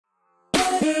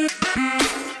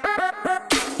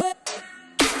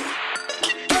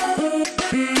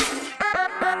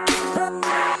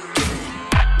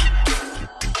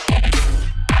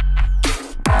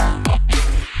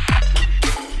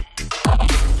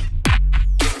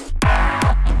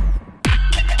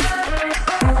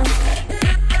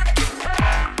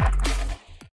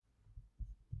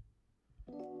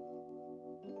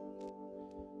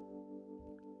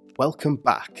Welcome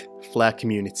back, Flare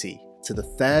community, to the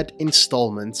third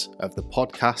instalment of the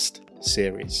podcast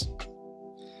series.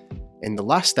 In the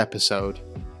last episode,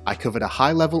 I covered a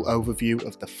high-level overview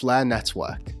of the Flare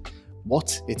network,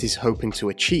 what it is hoping to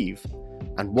achieve,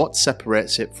 and what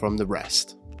separates it from the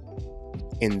rest.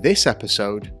 In this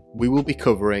episode, we will be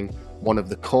covering one of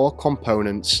the core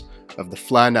components of the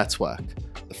Flare network,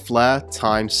 the Flare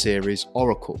Time Series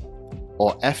Oracle,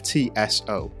 or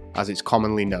FTSO as it's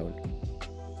commonly known.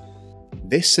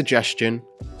 This suggestion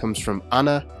comes from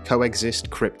Anna Coexist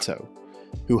Crypto,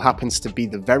 who happens to be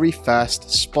the very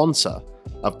first sponsor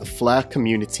of the Flare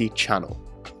community channel.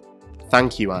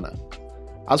 Thank you, Anna.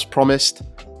 As promised,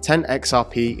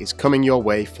 10XRP is coming your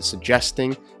way for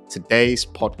suggesting today's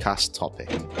podcast topic.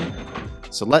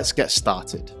 So let's get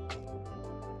started.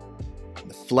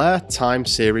 The Flare Time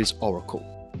Series Oracle.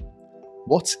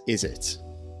 What is it?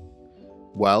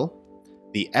 Well,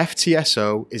 the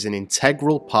FTSO is an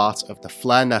integral part of the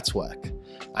Flare network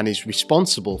and is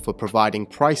responsible for providing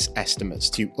price estimates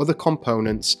to other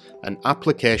components and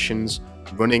applications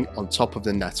running on top of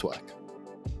the network.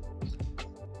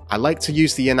 I like to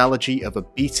use the analogy of a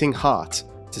beating heart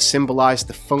to symbolize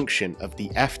the function of the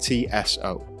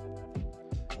FTSO.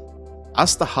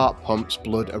 As the heart pumps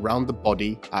blood around the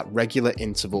body at regular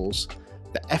intervals,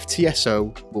 the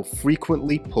FTSO will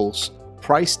frequently pulse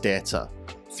price data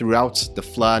throughout the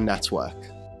Flare network.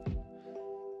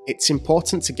 It's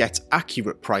important to get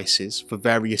accurate prices for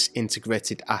various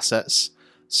integrated assets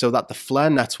so that the Flare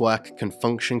network can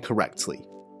function correctly.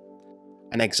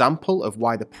 An example of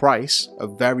why the price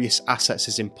of various assets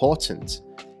is important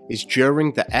is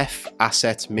during the F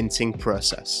asset minting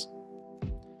process.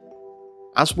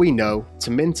 As we know,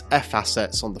 to mint F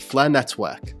assets on the Flare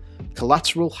network,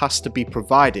 collateral has to be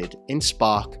provided in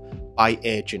Spark by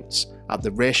agents at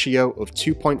the ratio of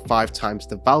 2.5 times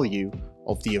the value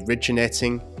of the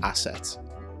originating asset.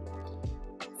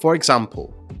 For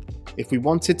example, if we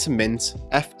wanted to mint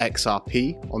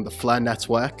FXRP on the Flare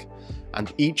network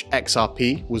and each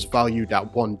XRP was valued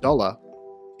at $1,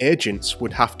 agents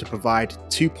would have to provide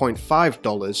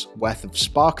 $2.5 worth of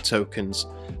Spark tokens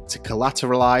to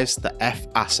collateralize the F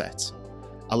asset,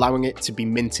 allowing it to be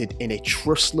minted in a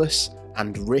trustless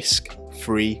and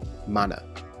risk-free manner.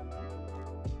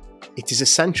 It is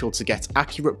essential to get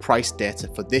accurate price data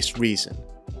for this reason,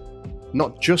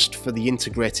 not just for the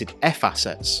integrated F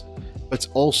assets, but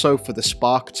also for the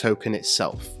Spark token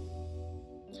itself.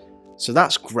 So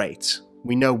that's great.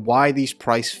 We know why these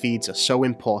price feeds are so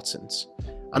important,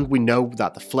 and we know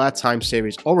that the Flare Time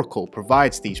Series Oracle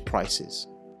provides these prices.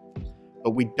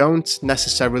 But we don't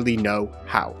necessarily know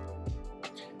how.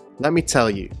 Let me tell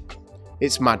you,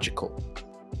 it's magical.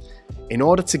 In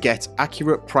order to get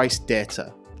accurate price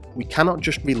data, we cannot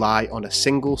just rely on a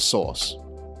single source,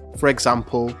 for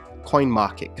example,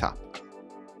 CoinMarketCap.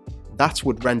 That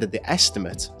would render the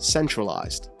estimate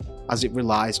centralized, as it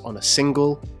relies on a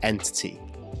single entity.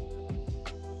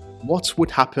 What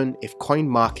would happen if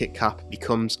CoinMarketCap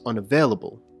becomes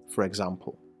unavailable, for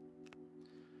example?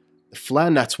 The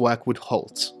Flare network would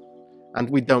halt, and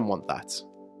we don't want that.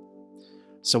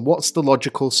 So what's the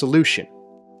logical solution?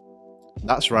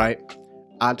 That's right,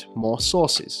 add more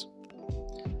sources.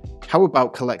 How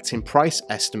about collecting price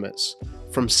estimates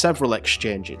from several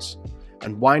exchanges,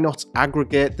 and why not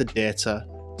aggregate the data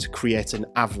to create an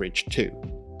average too?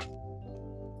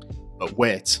 But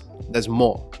wait, there's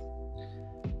more.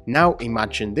 Now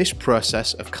imagine this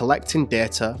process of collecting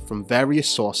data from various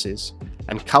sources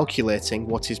and calculating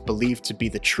what is believed to be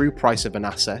the true price of an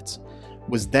asset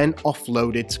was then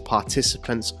offloaded to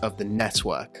participants of the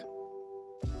network.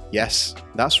 Yes,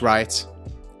 that's right.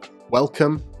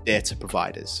 Welcome, data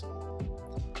providers.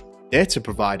 Data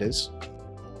providers,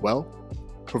 well,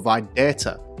 provide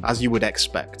data as you would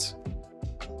expect.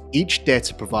 Each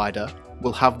data provider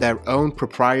will have their own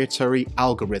proprietary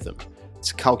algorithm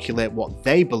to calculate what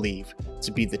they believe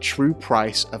to be the true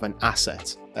price of an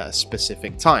asset at a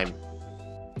specific time.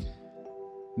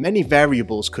 Many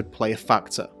variables could play a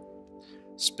factor.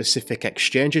 Specific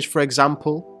exchanges, for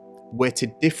example,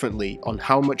 weighted differently on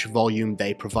how much volume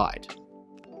they provide.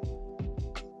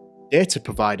 Data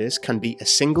providers can be a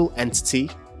single entity,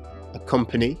 a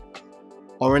company,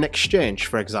 or an exchange,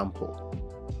 for example.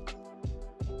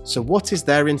 So what is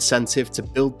their incentive to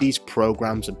build these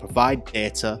programs and provide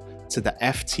data to the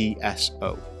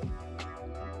FTSO?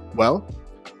 Well,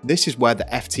 this is where the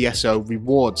FTSO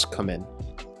rewards come in.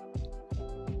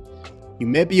 You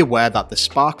may be aware that the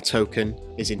Spark token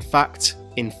is in fact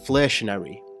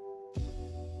inflationary.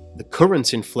 The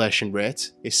current inflation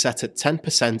rate is set at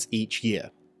 10% each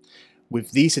year,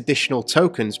 with these additional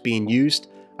tokens being used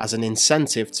as an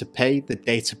incentive to pay the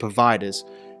data providers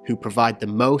who provide the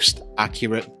most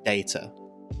accurate data.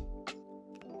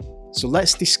 So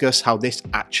let's discuss how this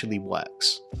actually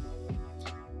works.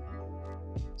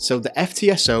 So the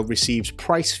FTSO receives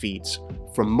price feeds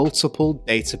from multiple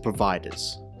data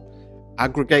providers,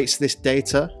 aggregates this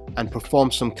data and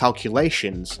performs some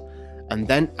calculations, and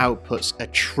then outputs a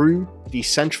true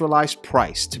decentralized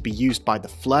price to be used by the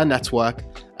Flare network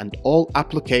and all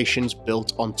applications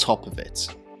built on top of it.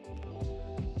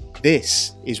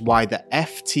 This is why the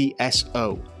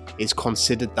FTSO is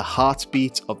considered the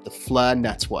heartbeat of the Flare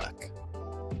network.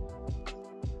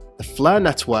 The Flare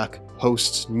network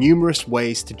hosts numerous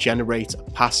ways to generate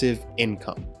passive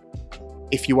income.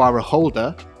 If you are a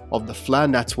holder of the Flare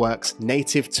network's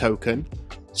native token,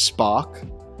 Spark,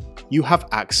 you have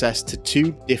access to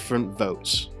two different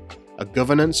votes, a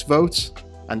governance vote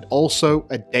and also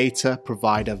a data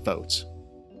provider vote.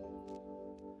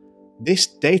 This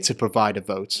data provider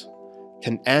vote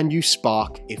can earn you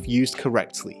Spark if used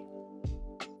correctly.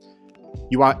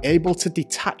 You are able to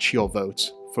detach your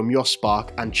vote from your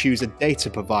Spark and choose a data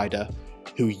provider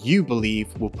who you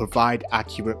believe will provide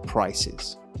accurate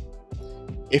prices.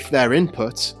 If their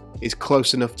input is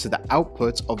close enough to the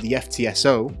output of the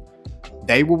FTSO,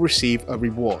 they will receive a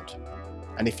reward,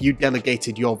 and if you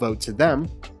delegated your vote to them,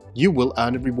 you will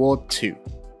earn a reward too.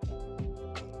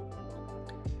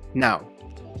 Now,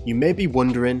 you may be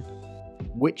wondering,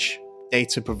 which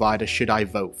data provider should I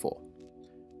vote for?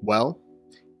 Well,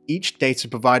 each data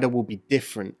provider will be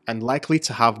different and likely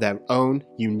to have their own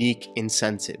unique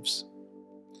incentives.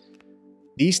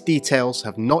 These details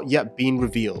have not yet been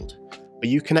revealed, but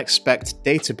you can expect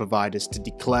data providers to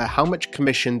declare how much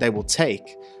commission they will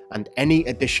take and any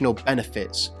additional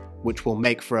benefits, which will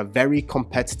make for a very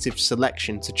competitive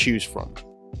selection to choose from.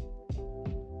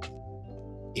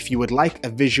 If you would like a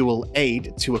visual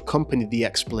aid to accompany the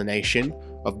explanation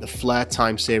of the Flare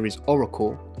Time Series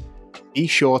Oracle, be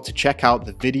sure to check out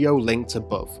the video linked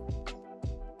above.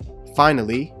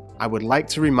 Finally, I would like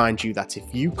to remind you that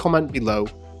if you comment below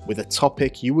with a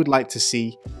topic you would like to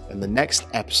see in the next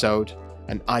episode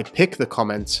and I pick the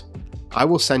comment, I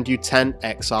will send you 10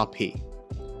 XRP,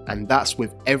 and that's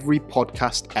with every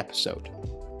podcast episode.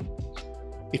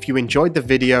 If you enjoyed the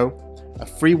video, a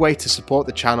free way to support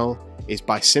the channel is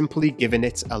by simply giving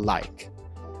it a like,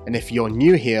 and if you're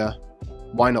new here,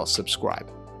 why not subscribe?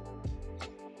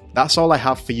 That's all I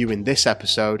have for you in this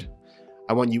episode.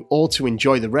 I want you all to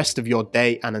enjoy the rest of your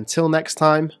day, and until next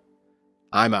time,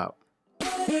 I'm out.